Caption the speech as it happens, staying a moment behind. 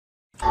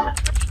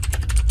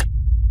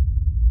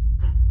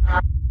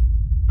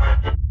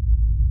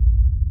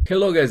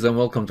Hello guys and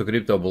welcome to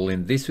Crypto Bull.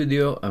 In this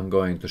video I'm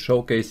going to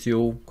showcase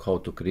you how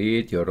to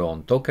create your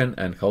own token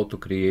and how to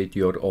create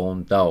your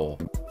own DAO.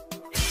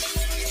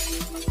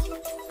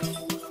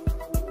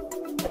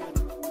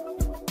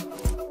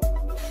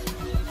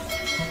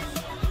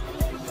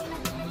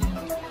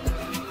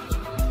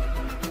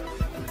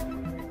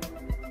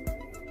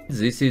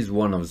 This is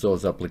one of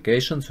those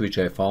applications which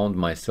I found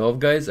myself,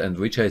 guys, and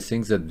which I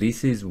think that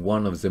this is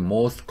one of the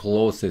most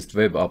closest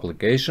web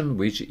application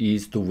which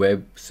is to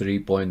Web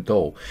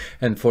 3.0.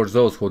 And for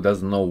those who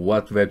doesn't know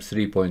what Web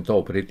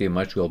 3.0 pretty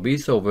much will be,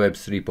 so Web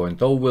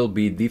 3.0 will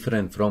be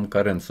different from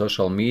current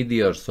social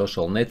media or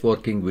social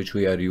networking which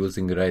we are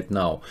using right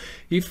now.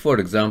 If for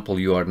example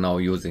you are now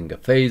using a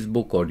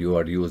Facebook or you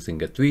are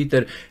using a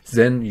Twitter,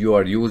 then you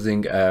are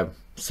using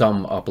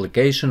some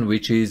application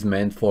which is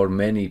meant for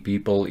many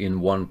people in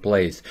one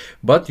place,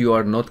 but you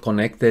are not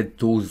connected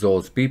to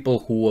those people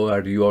who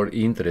are your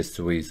interests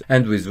with.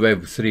 And with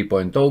Web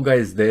 3.0,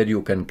 guys, there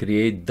you can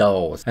create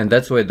DAOs, and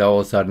that's why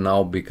DAOs are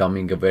now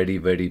becoming a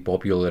very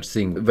popular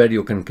thing, where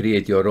you can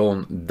create your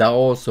own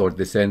DAOs or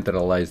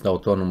decentralized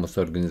autonomous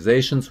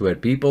organizations where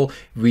people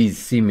with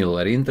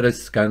similar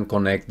interests can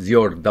connect.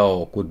 Your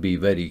DAO could be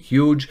very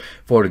huge.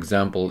 For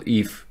example,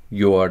 if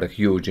you are a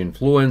huge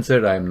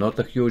influencer, I'm not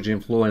a huge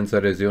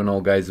influencer as you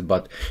know, guys,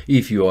 but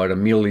if you are a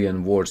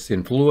million worth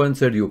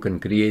influencer, you can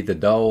create a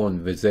DAO,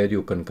 and with that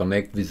you can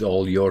connect with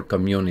all your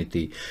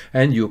community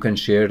and you can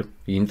share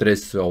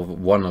interests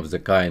of one of the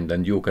kind.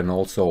 And you can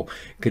also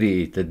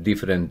create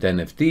different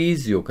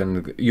NFTs, you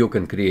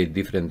can create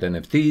different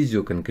NFTs,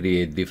 you can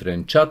create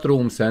different chat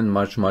rooms and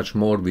much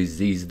more with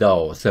these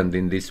DAOs. And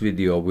in this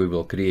video we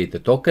will create a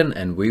token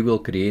and we will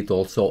create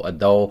also a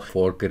DAO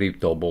for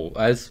Crypto Bull,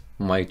 as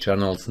my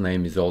channel's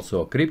name is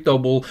also Crypto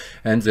Bull,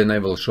 and then I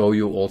will show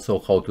you also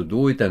how to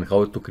do it and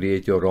how to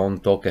create your own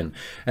token.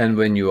 And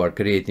when you are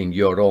creating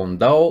your own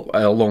DAO,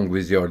 along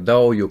with your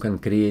DAO you can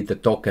create a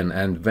token,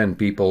 and when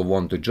people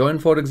want to join,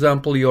 for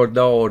example, your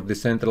DAO or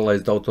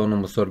decentralized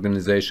autonomous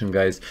organization,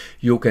 guys,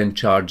 you can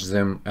charge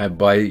them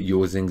by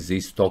using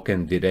this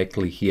token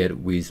directly here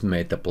with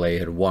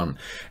Metaplayerone.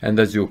 And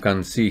as you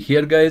can see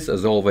here, guys,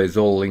 as always,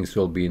 all links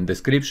will be in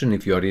description.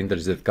 If you are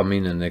interested, come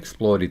in and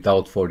explore it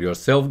out for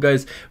yourself,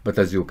 guys. But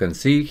as you can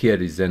see,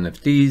 here is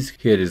NFTs,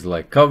 here is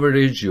like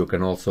coverage. You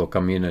can also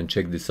come in and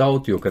check this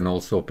out. You can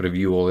also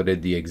preview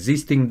already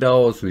existing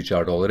DAOs which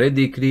are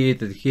already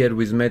created here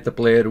with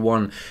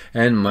Metaplayerone,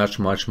 and much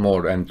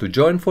more. And to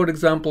join, for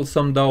example,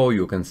 some DAO,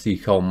 you can see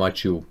how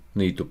much you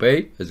need to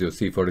pay. As you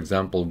see, for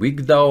example,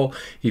 Wig DAO,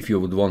 if you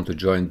would want to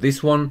join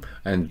this one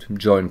and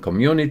join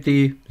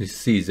community,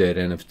 see their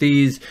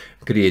NFTs,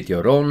 create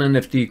your own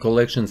NFT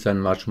collections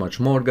and much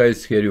more,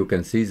 guys, here you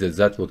can see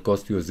that would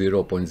cost you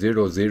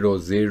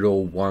 0.0001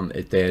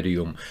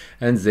 Ethereum,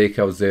 and they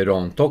have their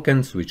own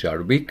tokens which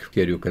are Wig.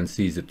 Here you can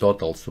see the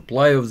total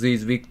supply of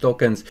these Wig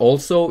tokens.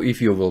 Also,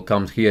 if you will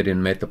come here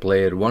in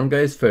Metaplayerone,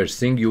 guys, first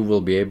thing you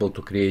will be able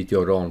to create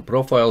your own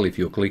profile. If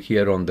you click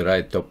here on the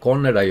right top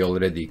corner, I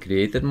already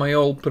created my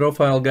old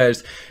profile,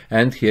 guys,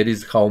 and here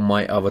is how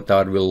my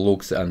avatar will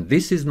look. And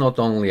this is not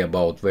only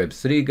about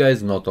Web3,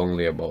 guys, not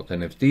only about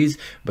NFTs,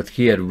 but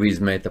here with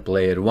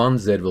Metaplayerone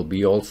there will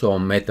be also a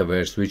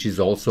metaverse which is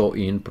also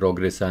in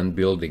progress and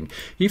building.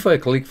 If I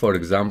click, for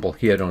example,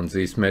 here on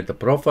this meta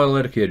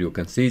profiler, here you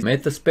can see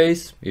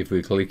Metaspace. If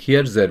we click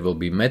here, there will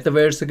be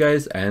metaverse,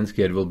 guys, and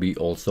here will be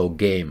also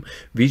game,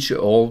 which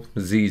all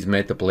these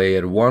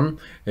Metaplayerone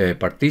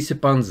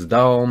participants,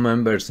 DAO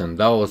members and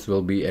DAOs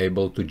will be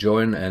able to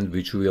join and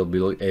which will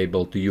be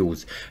able to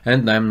use.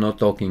 And I'm not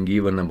talking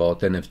even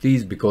about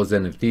NFTs, because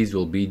NFTs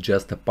will be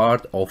just a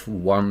part of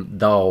one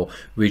DAO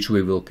which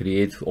we will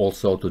create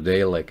also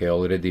today, like I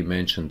already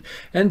mentioned.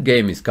 And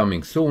game is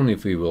coming soon.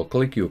 If we will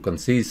click, you can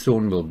see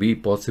soon will be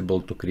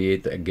possible to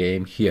create a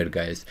game here,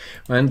 guys,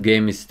 and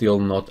game is still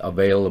not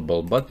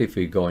available. But if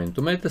we go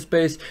into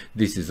Metaspace,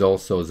 this is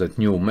also that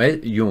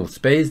new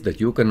space that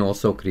you can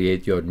also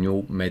create your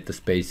new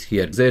Metaspace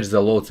here. There's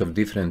a lots of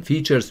different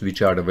features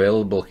which are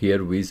available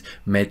here with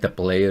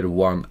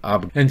Metaplayerone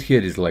app. And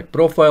here is like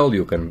profile.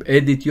 You can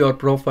edit your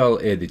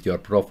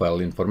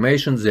profile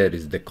information. There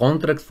is the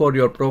contract for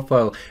your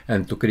profile,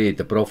 and to create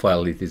a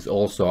profile it is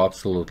also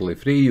absolutely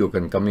free. You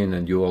can come in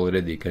and you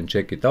already can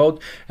check it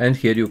out, and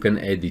here you can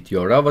edit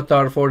your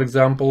avatar. For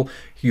example,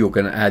 you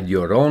can add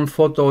your own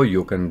photo.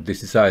 You can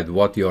decide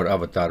what your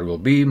avatar will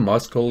be,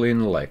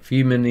 masculine, like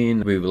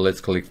feminine.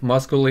 Let's click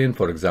masculine.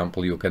 For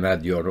example, you can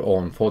add your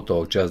own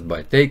photo just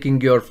by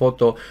taking your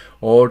photo,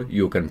 or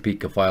you can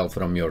pick a file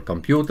from your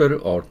computer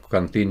or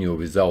continue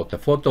without a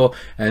photo.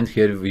 And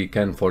here we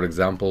can, for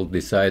example,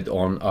 decide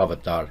on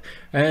avatar,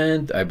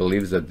 and I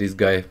believe that this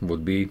guy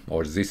would be,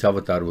 or this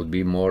avatar would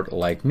be more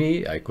like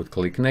me. I could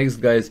click next,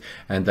 guys,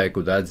 and I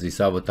could add this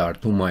avatar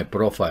to my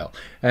profile,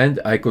 and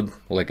I could,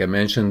 like I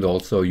mentioned,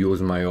 also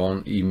use my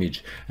own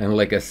image. And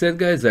like I said,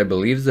 guys, I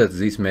believe that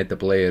this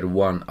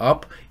Metaplayerone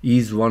app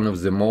is one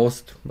of the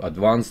most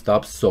advanced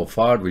apps so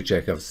far which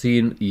I have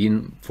seen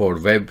for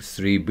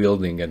Web3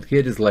 building. And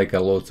here is like a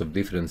lots of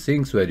different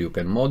things where you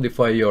can modify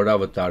modify your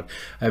avatar.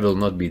 I will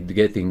not be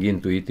getting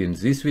into it in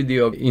this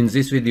video. In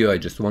this video I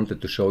just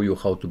wanted to show you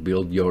how to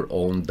build your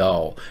own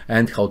DAO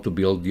and how to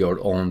build your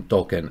own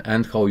token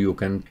and how you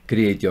can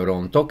create your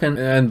own token,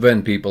 and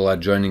when people are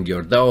joining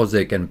your DAO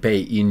they can pay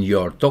in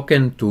your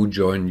token to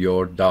join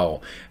your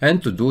DAO.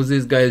 And to do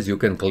this, guys, you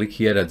can click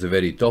here at the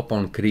very top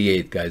on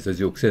create, guys. As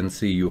you can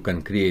see, you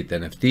can create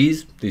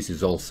NFTs. This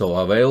is also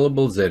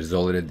available. There is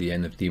already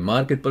NFT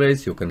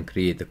marketplace. You can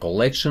create a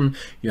collection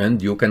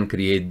and you can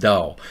create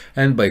DAO.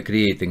 And by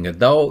creating a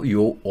DAO,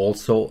 you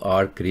also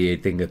are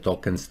creating a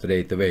token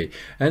straight away.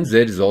 And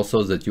there is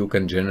also that you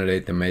can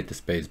generate a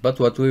metaspace. But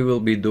what we will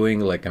be doing,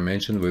 like I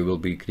mentioned, we will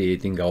be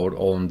creating our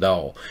own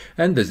DAO.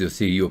 And as you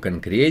see, you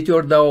can create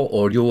your DAO,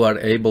 or you are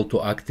able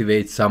to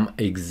activate some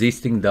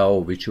existing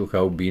DAO which you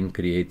have been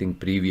creating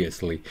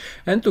previously.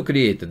 And to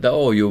create a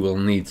DAO, you will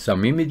need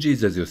some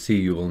images. As you see,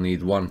 you will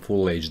need one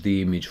full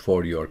HD image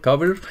for your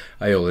cover.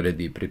 I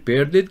already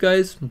prepared it,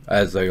 guys,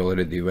 as I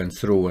already went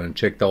through and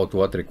checked out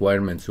what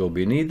requirements will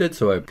be needed.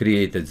 So I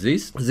created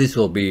this. This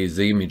will be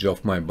the image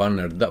of my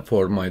banner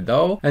for my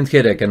DAO, and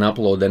here I can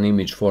upload an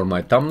image for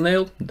my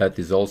thumbnail. That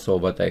is also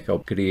what I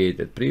have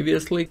created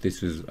previously.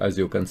 This is, as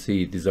you can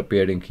see, it is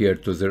appearing here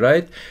to the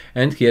right,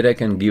 and here I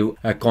can give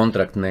a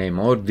contract name,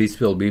 or this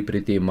will be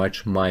pretty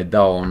much my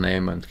DAO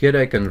name, and here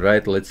I can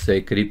write, let's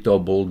say, Crypto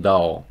Bull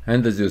DAO.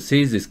 And as you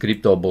see, this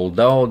Crypto Bull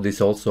DAO,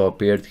 this also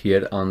appeared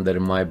here under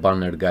my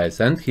banner, guys,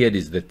 and here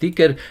is the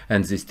ticker.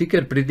 And this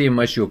ticker, pretty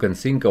much you can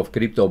think of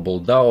Crypto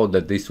Bull DAO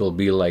that this will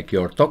be like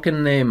your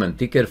token name, and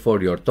ticker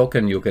for your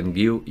token you can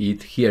give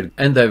it here.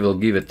 And I will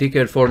give a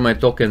ticker for my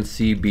token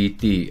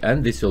CBT,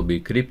 and this will be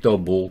Crypto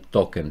Bull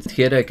tokens.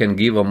 Here I can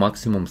give a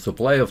maximum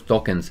supply of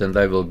tokens, and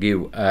I will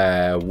give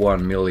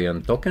 1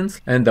 million tokens,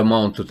 and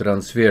amount to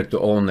transfer to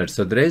owner's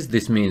address.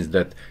 This means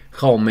that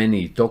how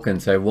many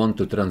tokens I want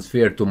to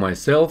transfer to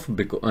myself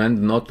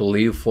and not to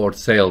leave for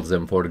sales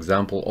them, for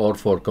example, or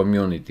for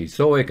community.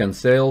 So I can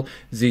sell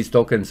these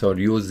tokens or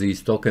use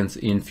these tokens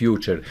in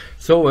future.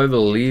 So I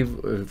will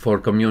leave for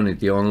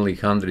community only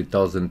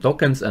 100,000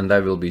 tokens, and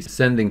I will be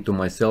sending to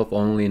myself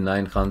only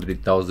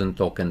 900,000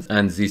 tokens,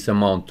 and this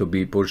amount to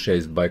be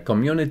purchased by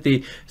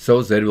community.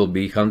 So there will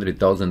be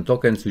 100,000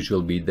 tokens which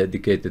will be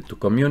dedicated to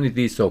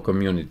community, so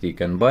community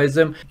can buy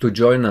them to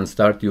join and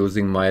start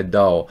using my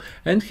DAO.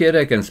 And here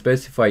I can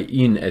specify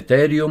in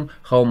Ethereum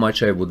how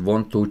much I would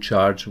want to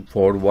charge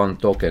for one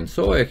token.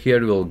 So I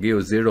here will give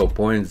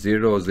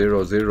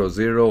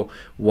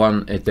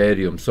 0.00001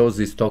 Ethereum. So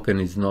this token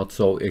is not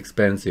so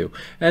expensive,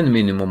 and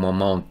minimum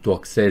amount to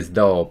access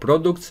DAO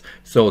products.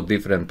 So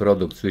different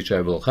products which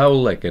I will have,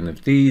 like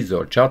NFTs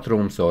or chat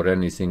rooms or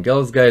anything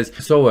else, guys.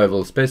 So I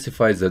will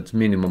specify that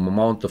minimum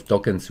amount of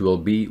tokens will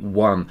be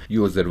 1.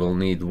 User will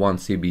need 1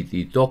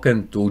 CBT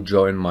token to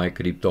join my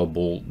Crypto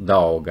Bull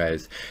DAO,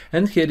 guys.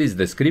 And here is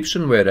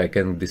description where I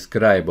can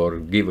describe or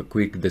give a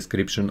quick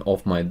description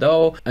of my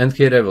DAO, and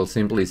here I will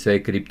simply say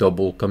Crypto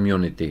Bull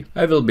community.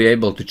 I will be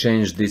able to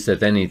change this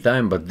at any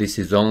time, but this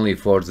is only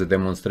for the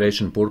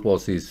demonstration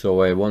purposes.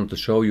 So I want to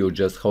show you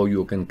just how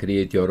you can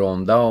create your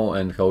own DAO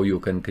and how you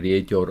can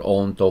create your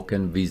own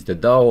token with the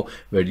DAO,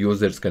 where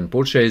users can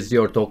purchase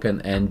your token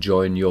and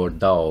join your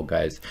DAO,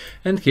 guys.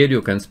 And here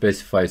you can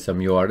specify some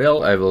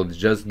URL. I will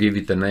just give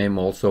it a name,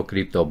 also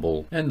Crypto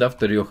Bull. And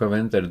after you have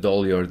entered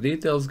all your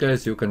details,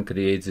 guys, you can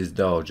create this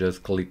DAO.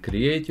 Just click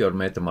create. Your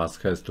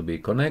MetaMask has to be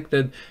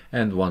connected,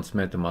 and once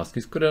MetaMask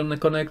is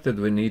connected,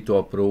 we need to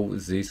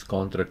approve this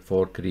contract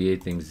for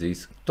creating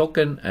this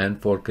token and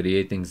for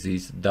creating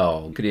this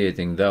DAO.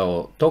 Creating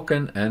DAO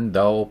token and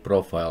DAO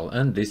profile,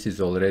 and this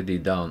is already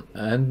done.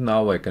 And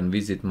now I can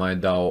visit my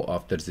DAO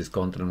after this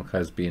contract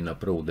has been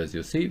approved. As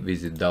you see,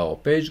 visit DAO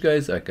page,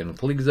 guys. I can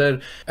click there,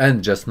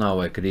 and just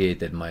now I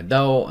created my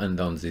DAO, and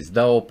on this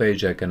DAO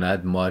page I can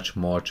add much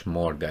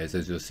more, guys.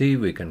 As you see,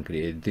 we can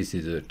create, this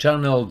is a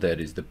channel, there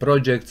is the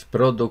projects,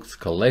 products,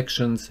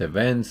 collections,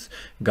 events,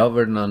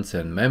 governance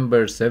and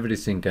members.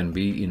 Everything can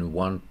be in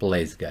one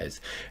place, guys.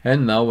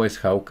 And now I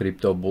have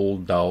Crypto Bull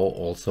DAO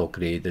also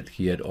created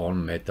here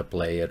on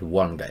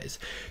Metaplayerone, guys.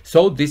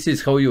 So this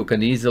is how you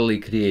can easily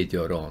create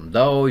your own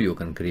DAO. You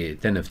can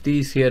create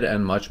NFTs here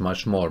and much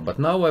more. But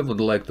now I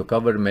would like to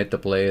cover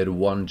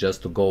Metaplayerone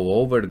just to go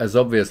over, as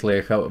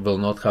obviously I will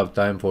not have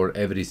time for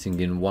everything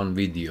in one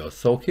video.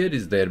 So here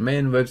is their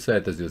main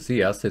website, as you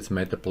see, assets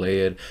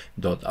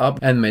metaplayer.app,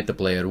 and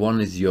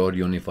Metaplayerone is your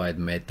unified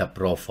meta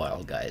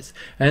profile, guys.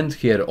 And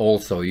here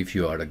also, if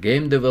you are a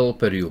game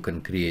developer, you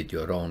can create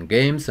your own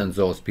games, and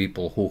those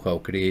people who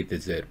have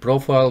created their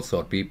profiles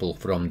or people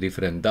from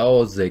different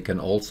DAOs, they can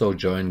also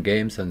join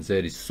games, and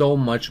there is so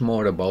much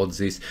more about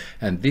this.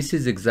 And this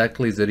is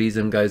exactly the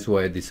reason, guys,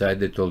 why I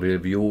decided to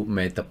review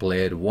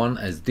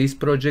Metaplayerone as this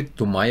project.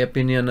 To my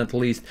opinion, at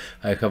least,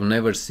 I have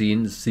never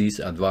seen this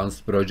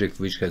advanced project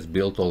which has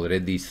built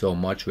already so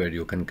much, where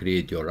you can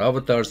create your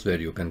avatars, where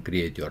you can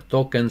create your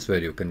tokens,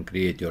 where you can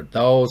create your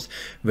DAOs,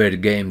 where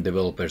game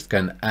developers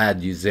can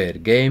add their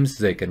games,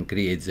 they can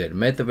create their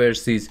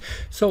metaverses.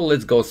 So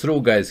let's go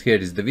through, guys. Here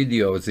is the video.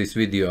 video. This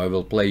video I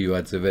will play you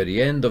at the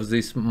very end of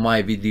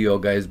my video,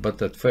 guys,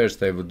 but at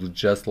first I would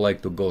just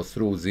like to go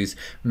through these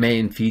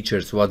main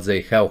features what they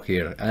have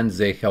here, and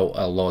they have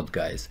a lot,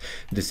 guys.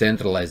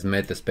 Decentralized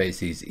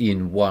metaspaces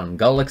in one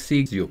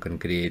galaxy. You can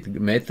create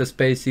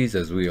metaspaces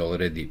as we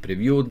already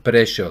previewed.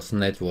 Precious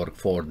network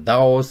for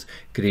DAOs,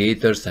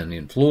 creators and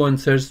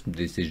influencers.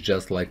 This is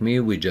just like me.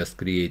 We just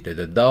created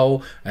a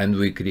DAO and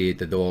we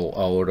created all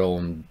our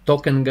own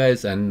token,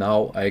 guys, and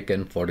now I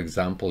can, for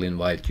example,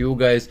 invite you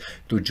guys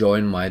to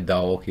join my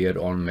DAO here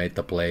on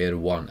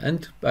Metaplayerone.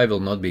 And I will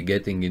not be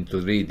getting into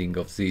reading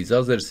of these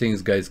other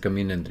things, guys. Come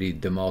in and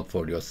read them out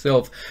for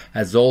yourself.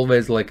 As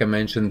always, like I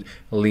mentioned,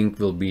 link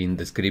will be in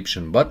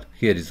description. But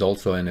here is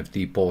also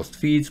NFT post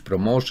feeds,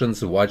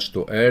 promotions, watch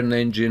to earn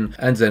engine,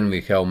 and then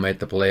we have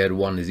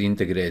Metaplayerone is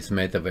integrates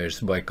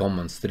metaverse by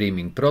common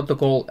streaming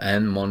protocol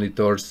and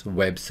monitors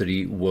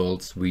Web3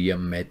 worlds via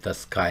Meta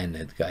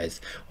Skynet,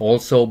 guys.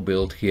 Also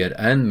built here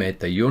and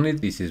Meta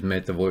Unit. This is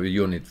Meta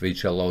Unit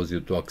which allows you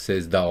to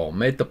access DAO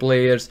meta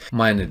players,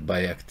 mined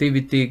by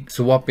activity,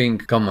 swapping,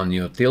 common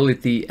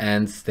utility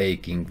and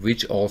staking,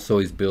 which also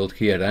is built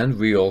here. And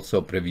we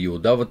also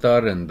previewed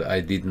avatar, and I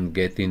didn't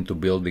get into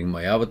building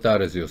my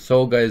avatar. As you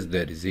saw, guys,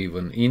 there is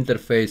even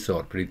interface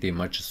or pretty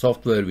much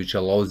software which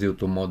allows you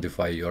to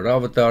modify your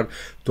avatar,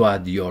 to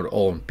add your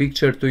own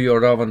picture to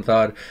your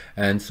avatar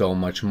and so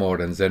much more.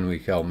 And then we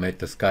have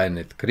Meta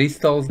Skynet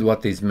crystals.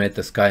 What is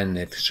Meta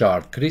Skynet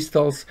shard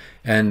crystals?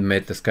 And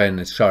Meta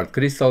Skynet shard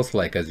crystals,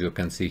 like as you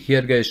can see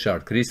here, guys,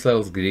 shard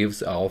crystals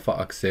gives alpha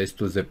access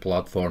to the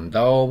platform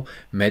DAO,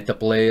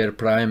 Metaplayer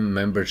Prime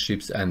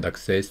memberships and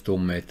access to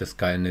Meta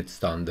Skynet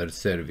standard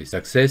service,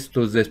 access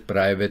to the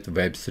private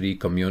Web3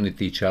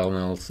 community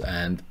channels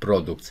and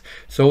products.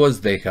 So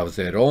as they have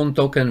their own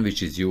token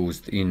which is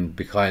used in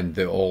behind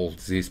all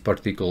this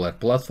particular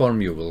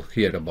platform. You will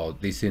hear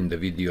about this in the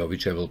video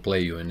which I will play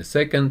you in a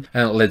second.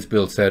 And let's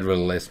build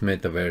serverless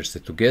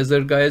metaverse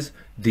together, guys.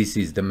 This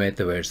is the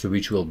metaverse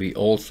which will be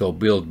also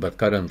built, but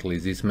currently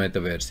this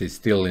metaverse is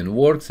still in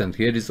works, and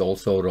here is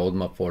also a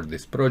roadmap for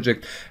this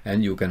project,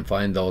 and you can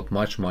find out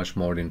much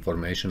more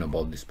information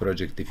about this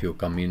project if you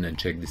come in and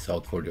check this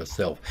out for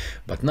yourself.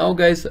 But now,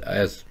 guys,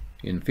 as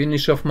in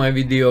finish of my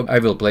video, I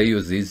will play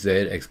you this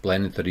their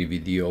explanatory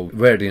video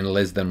where in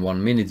less than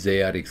 1 minute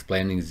they are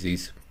explaining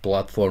this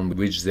platform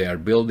which they are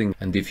building.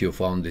 And if you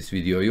found this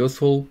video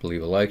useful,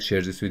 leave a like,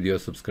 share this video,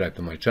 subscribe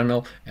to my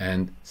channel,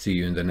 and see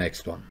you in the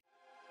next one.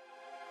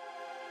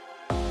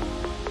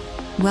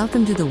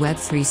 Welcome to the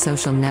Web3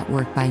 social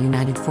network by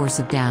United Force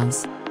of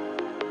DAOs.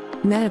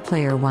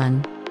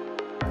 Metaplayerone.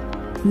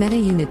 Meta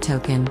Unit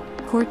Token,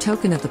 core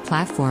token of the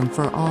platform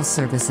for all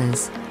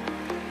services.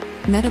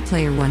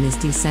 Metaplayerone is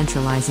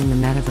decentralizing the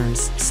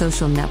metaverse,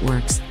 social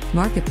networks,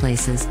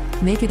 marketplaces,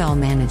 make it all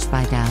managed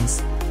by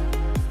DAOs.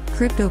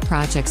 Crypto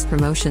projects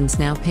promotions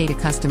now pay to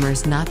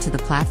customers, not to the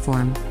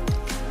platform.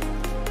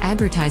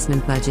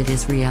 Advertisement budget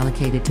is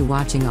reallocated to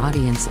watching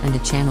audience and a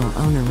channel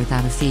owner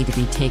without a fee to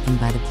be taken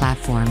by the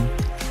platform.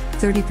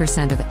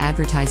 30% of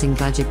advertising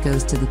budget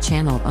goes to the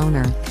channel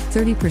owner,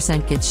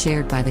 30% gets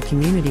shared by the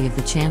community of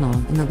the channel,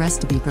 and the rest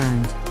to be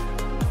burned.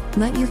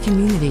 Let your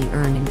community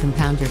earn and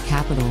compound your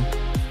capital.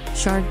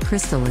 Shard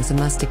crystal is a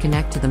must to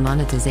connect to the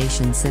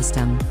monetization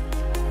system.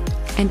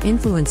 An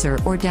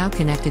influencer or DAO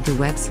connected to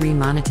Web3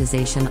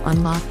 monetization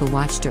unlock the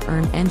watch to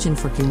earn engine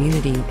for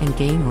community and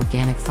gain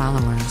organic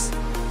followers.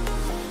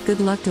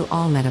 Good luck to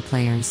all meta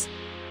players.